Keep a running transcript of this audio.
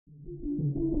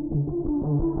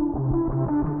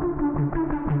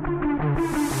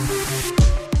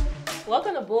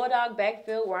Welcome to Bulldog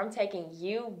Backfield, where I'm taking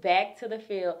you back to the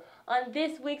field. On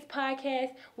this week's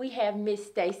podcast, we have Miss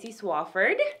Stacy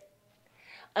Swafford,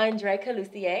 Andre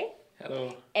Calusier,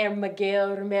 hello, and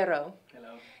Miguel Romero.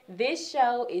 hello. This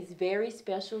show is very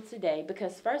special today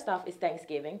because first off, it's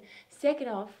Thanksgiving. Second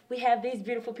off, we have these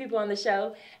beautiful people on the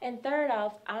show. And third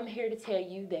off, I'm here to tell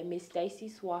you that Miss Stacy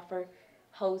Swafford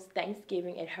hosts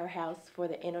Thanksgiving at her house for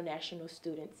the international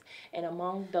students. And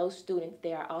among those students,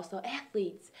 there are also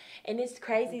athletes. And it's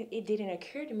crazy, it didn't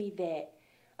occur to me that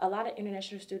a lot of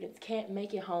international students can't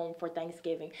make it home for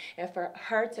Thanksgiving. And for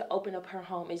her to open up her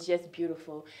home is just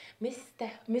beautiful. Miss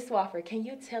Swafford, can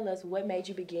you tell us what made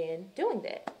you begin doing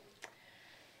that?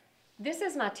 This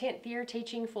is my 10th year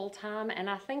teaching full-time, and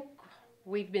I think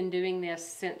we've been doing this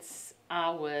since I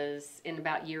was in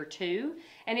about year 2.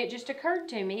 And it just occurred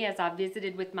to me as I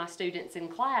visited with my students in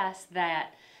class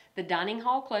that the dining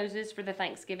hall closes for the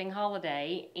Thanksgiving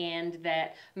holiday and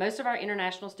that most of our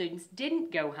international students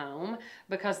didn't go home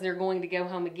because they're going to go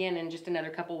home again in just another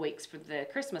couple weeks for the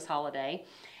Christmas holiday.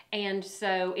 And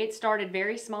so it started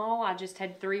very small. I just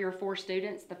had 3 or 4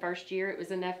 students the first year. It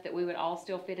was enough that we would all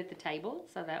still fit at the table,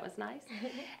 so that was nice.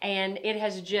 And it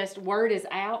has just, word is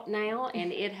out now,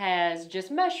 and it has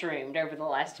just mushroomed over the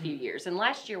last few years. And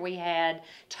last year we had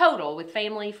total, with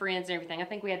family, friends, and everything, I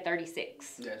think we had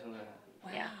 36. Yeah, something like that.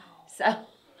 Wow. Yeah. So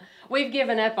we've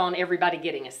given up on everybody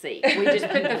getting a seat. We just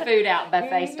put the food out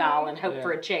buffet style and hope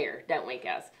for a chair, don't we,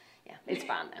 guys? Yeah, it's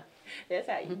fine though. That's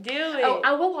how you do it. Oh,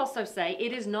 I will also say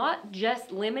it is not just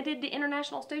limited to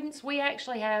international students. We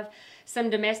actually have some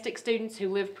domestic students who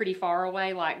live pretty far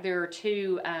away. Like there are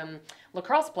 2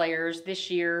 lacrosse players this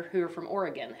year who are from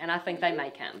Oregon, and I think they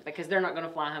may come because they're not going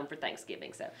to fly home for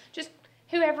Thanksgiving. So just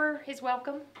whoever is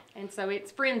welcome. And so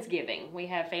it's Friendsgiving. We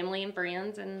have family and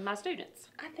friends and my students.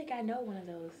 I think I know one of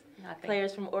those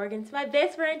players from Oregon. It's my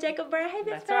best friend, Jacob Brown. Hey,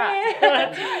 best That's friend.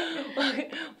 right.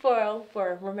 That's right.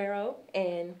 For Romero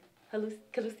and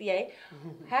Calusier,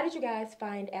 how did you guys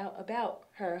find out about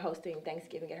her hosting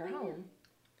Thanksgiving at her home?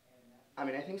 I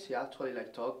mean, I think she actually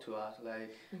talked to us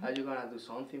are you gonna do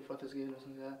something for Thanksgiving or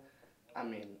something like that? I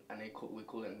mean, and we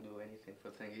couldn't do anything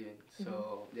for Thanksgiving,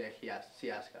 so she asked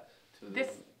us to do.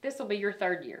 This will be your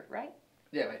 3rd year, right?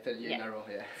 Yeah, my 3rd year in a row.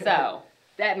 Yeah. So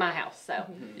at my house. So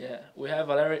yeah, we have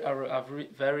a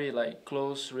very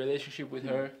close relationship with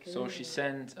her. So she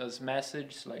sends us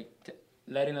messages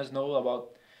letting us know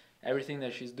about everything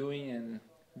that she's doing and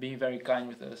being very kind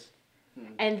with us.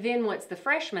 And then once the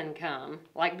freshmen come,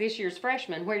 like this year's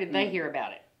freshmen, where did they hear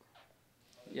about it?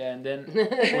 Yeah, and then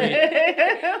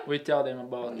we tell them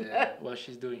about what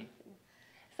she's doing.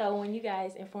 So when you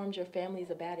guys informed your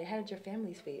families about it, how did your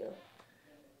families feel?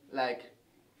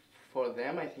 For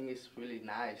them, I think it's really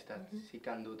nice that she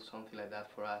can do something like that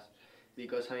for us.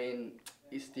 Because, I mean,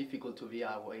 it's difficult to be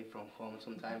away from home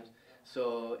sometimes.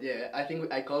 So yeah, I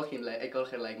think I call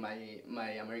her my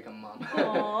American mom.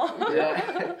 Aww.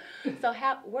 Yeah. So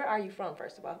where are you from,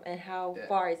 first of all, and how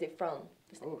far is it from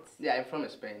the States? Yeah, I'm from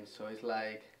Spain, so it's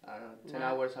 10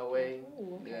 hours away.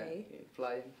 Ooh, okay. Yeah,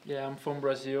 flying. Yeah, I'm from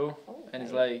Brazil, and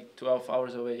it's 12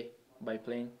 hours away by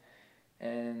plane.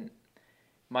 And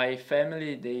my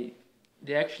family,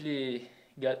 they actually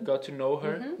got to know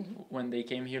her when they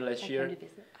came here last year,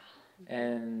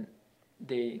 and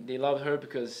they love her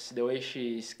because the way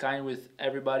she's kind with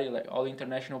everybody, all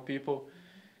international people.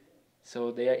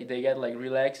 So they get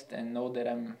relaxed and know that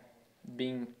I'm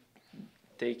being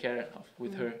taken care of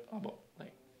with her about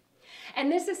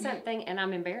And this is something, and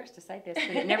I'm embarrassed to say this,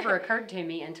 but it never occurred to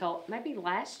me until maybe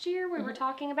last year we were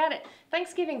talking about it.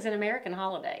 Thanksgiving's an American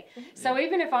holiday. So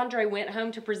even if Andre went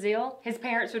home to Brazil, his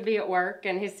parents would be at work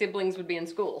and his siblings would be in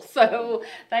school. So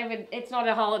it's not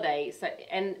a holiday.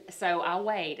 So I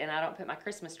wait and I don't put my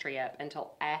Christmas tree up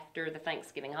until after the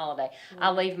Thanksgiving holiday.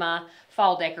 I leave my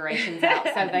fall decorations out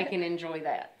so they can enjoy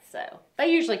that. So they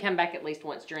usually come back at least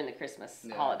once during the Christmas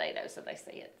holiday, though, so they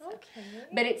see it. So. Okay.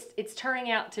 But it's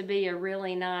turning out to be a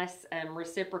really nice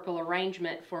reciprocal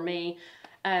arrangement for me.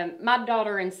 My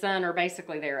daughter and son are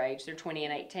basically their age. They're 20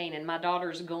 and 18, and my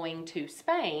daughter's going to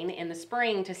Spain in the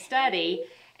spring to study.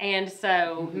 And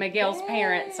so Miguel's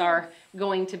parents are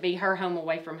going to be her home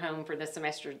away from home for the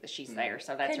semester that she's there.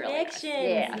 So that's really nice.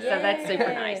 Yeah, so that's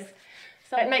super nice.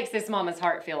 So that makes this mama's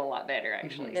heart feel a lot better,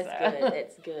 actually. That's good.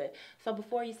 That's good. So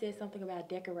before you said something about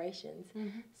decorations,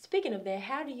 speaking of that,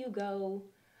 how do you go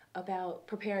about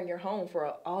preparing your home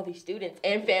for all these students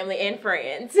and family and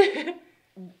friends?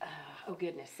 Oh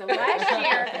goodness! So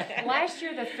last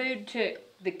year the food took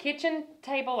the kitchen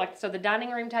table, so the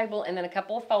dining room table, and then a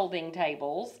couple of folding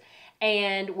tables.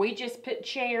 and we just put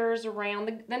chairs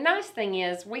around. The nice thing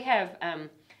is we have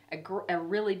a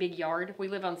really big yard. We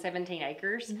live on 17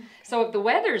 acres. So if the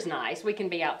weather's nice, we can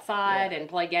be outside and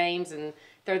play games, and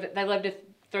they love to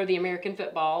throw the American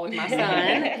football with my son,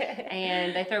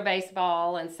 and they throw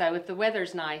baseball. And so if the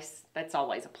weather's nice, that's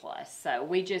always a plus. So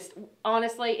we just,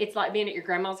 honestly, it's like being at your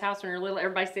grandma's house when you're little.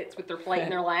 Everybody sits with their plate in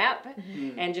their lap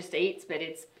and just eats, but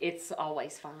it's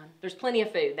always fun. There's plenty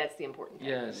of food. That's the important thing.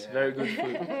 Yes, very good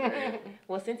food.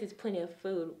 Well, since it's plenty of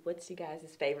food, what's you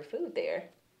guys' favorite food there?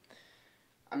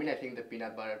 I mean, I think the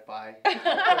peanut butter pie.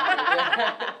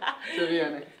 To be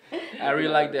honest. I really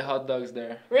like the hot dogs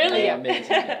there. Really? They're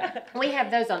amazing. We have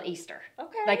those on Easter.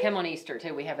 Okay. They come on Easter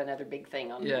too. We have another big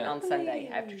thing on Sunday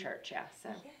after church. Yeah. So.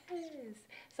 Yes.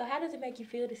 So how does it make you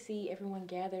feel to see everyone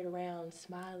gathered around,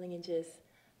 smiling and just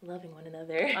loving one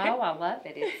another? Oh, I love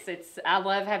it. I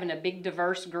love having a big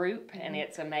diverse group, and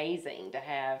it's amazing to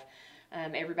have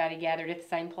everybody gathered at the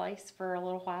same place for a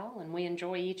little while, and we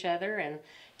enjoy each other and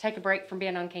take a break from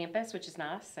being on campus, which is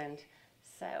nice, and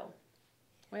so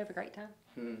we have a great time.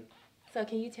 So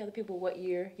can you tell the people what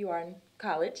year you are in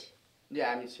college?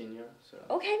 Yeah, I'm a senior. So.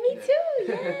 Okay, me too.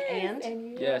 Yes.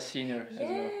 And? Yeah, senior as well.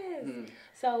 Yes.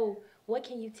 So what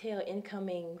can you tell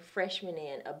incoming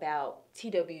freshmen about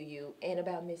TWU and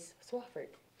about Miss Swafford?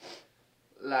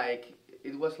 Like,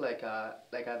 it was like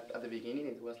at the beginning,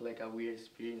 it was like a weird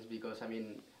experience because, I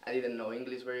mean, I didn't know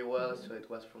English very well, so it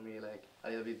was for me like a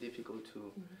little bit difficult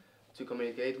to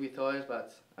communicate with others,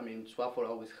 but I mean, Swafford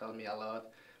always helped me a lot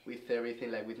with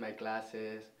everything, like with my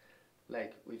classes,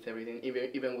 like with everything,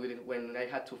 even with when I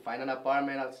had to find an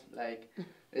apartment, I was like,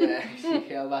 yeah, she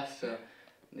helped us, so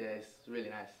yeah, it's really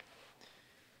nice.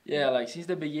 Yeah, like since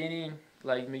the beginning,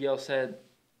 like Miguel said,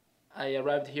 I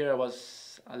arrived here, I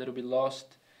was a little bit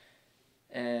lost,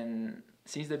 and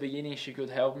since the beginning she could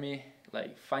help me,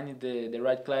 like finding the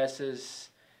right classes,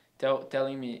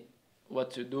 telling me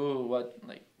what to do, what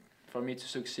like for me to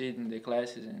succeed in the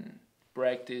classes and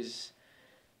practice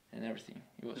and everything.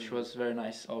 She was very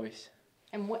nice always.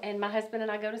 And my husband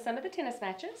and I go to some of the tennis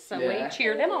matches, so Yeah. we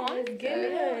cheer them on.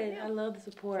 Good. I love the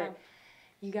support. So.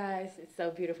 You guys, it's so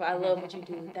beautiful. I love what you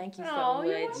do. Thank you so much.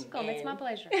 You're welcome. It's my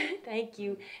pleasure. Thank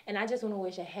you. And I just want to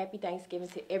wish a happy Thanksgiving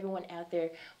to everyone out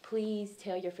there. Please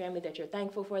tell your family that you're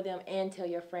thankful for them and tell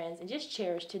your friends and just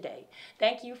cherish today.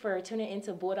 Thank you for tuning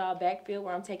into Bulldog Backfield,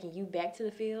 where I'm taking you back to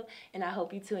the field. And I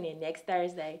hope you tune in next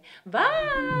Thursday.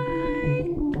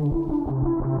 Bye.